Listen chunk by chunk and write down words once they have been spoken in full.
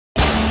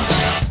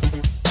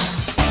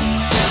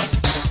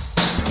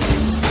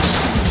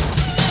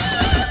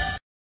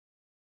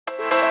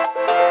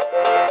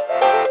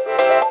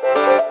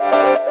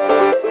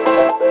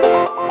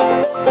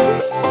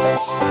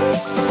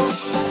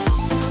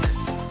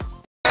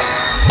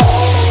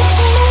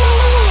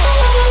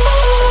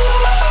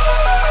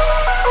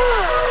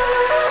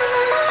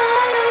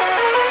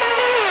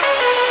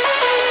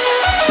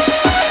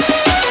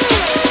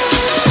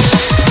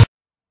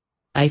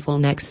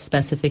iPhone X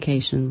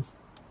specifications.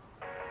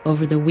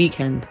 Over the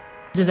weekend,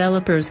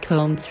 developers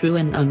combed through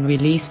an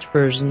unreleased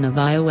version of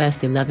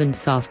iOS 11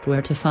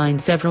 software to find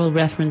several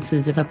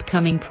references of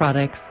upcoming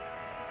products.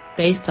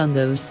 Based on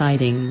those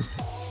sightings,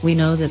 we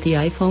know that the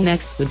iPhone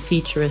X would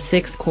feature a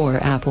 6-core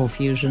Apple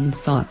Fusion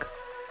SoC.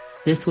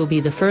 This will be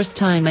the first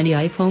time any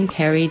iPhone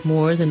carried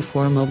more than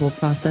 4 mobile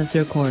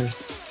processor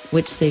cores,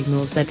 which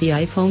signals that the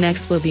iPhone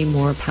X will be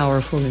more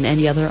powerful than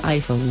any other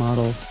iPhone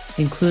model,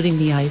 including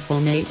the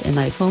iPhone 8 and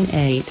iPhone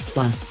 8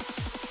 Plus.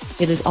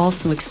 It is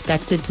also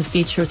expected to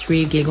feature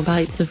 3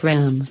 GB of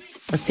RAM,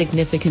 a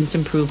significant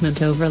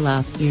improvement over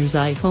last year's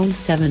iPhone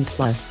 7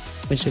 Plus,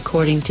 which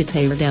according to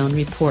teardown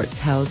reports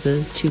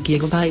houses 2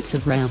 GB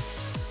of RAM.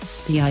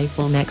 The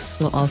iPhone X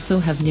will also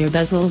have near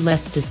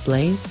bezel-less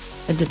display,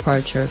 a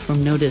departure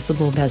from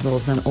noticeable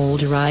bezels on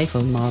older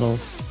iPhone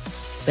models.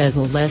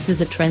 Bezel-less is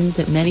a trend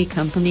that many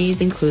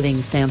companies including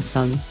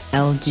Samsung,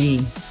 LG,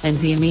 and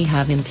Xiaomi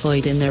have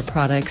employed in their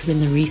products in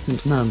the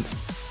recent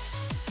months.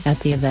 At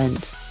the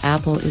event,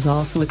 Apple is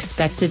also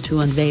expected to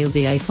unveil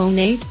the iPhone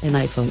 8 and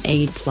iPhone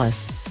 8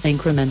 Plus,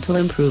 incremental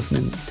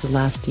improvements to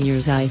last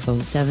year's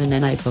iPhone 7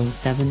 and iPhone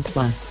 7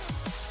 Plus.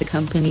 The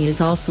company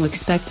is also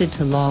expected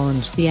to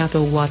launch the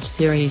Apple Watch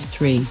Series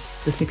 3,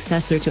 the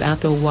successor to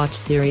Apple Watch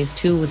Series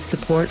 2 with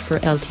support for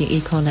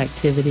LTE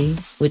connectivity,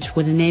 which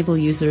would enable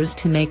users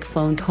to make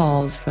phone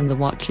calls from the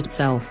watch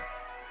itself.